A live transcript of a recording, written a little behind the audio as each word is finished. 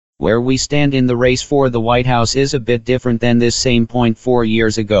Where we stand in the race for the White House is a bit different than this same point 4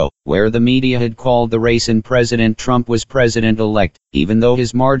 years ago, where the media had called the race and President Trump was president-elect, even though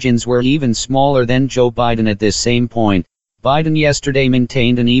his margins were even smaller than Joe Biden at this same point. Biden yesterday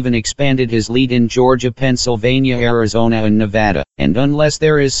maintained and even expanded his lead in Georgia, Pennsylvania, Arizona, and Nevada, and unless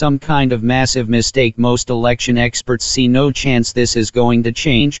there is some kind of massive mistake, most election experts see no chance this is going to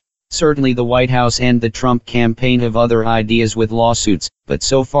change. Certainly the White House and the Trump campaign have other ideas with lawsuits, but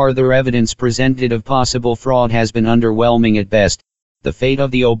so far the evidence presented of possible fraud has been underwhelming at best. The fate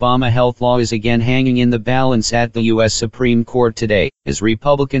of the Obama health law is again hanging in the balance at the U.S. Supreme Court today, as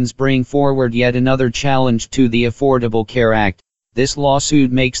Republicans bring forward yet another challenge to the Affordable Care Act. This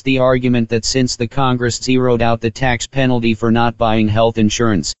lawsuit makes the argument that since the Congress zeroed out the tax penalty for not buying health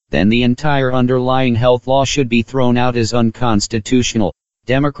insurance, then the entire underlying health law should be thrown out as unconstitutional.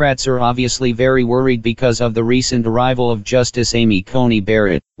 Democrats are obviously very worried because of the recent arrival of Justice Amy Coney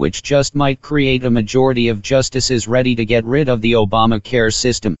Barrett, which just might create a majority of justices ready to get rid of the Obamacare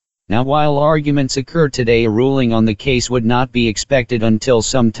system. Now, while arguments occur today, a ruling on the case would not be expected until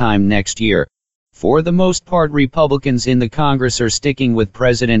sometime next year. For the most part, Republicans in the Congress are sticking with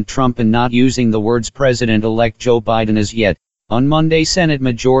President Trump and not using the words President-elect Joe Biden as yet. On Monday, Senate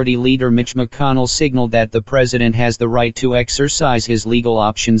Majority Leader Mitch McConnell signaled that the president has the right to exercise his legal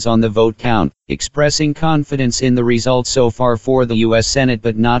options on the vote count, expressing confidence in the results so far for the U.S. Senate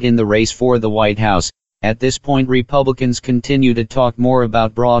but not in the race for the White House. At this point, Republicans continue to talk more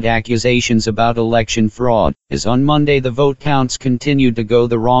about broad accusations about election fraud, as on Monday the vote counts continued to go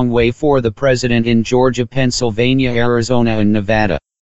the wrong way for the president in Georgia, Pennsylvania, Arizona, and Nevada.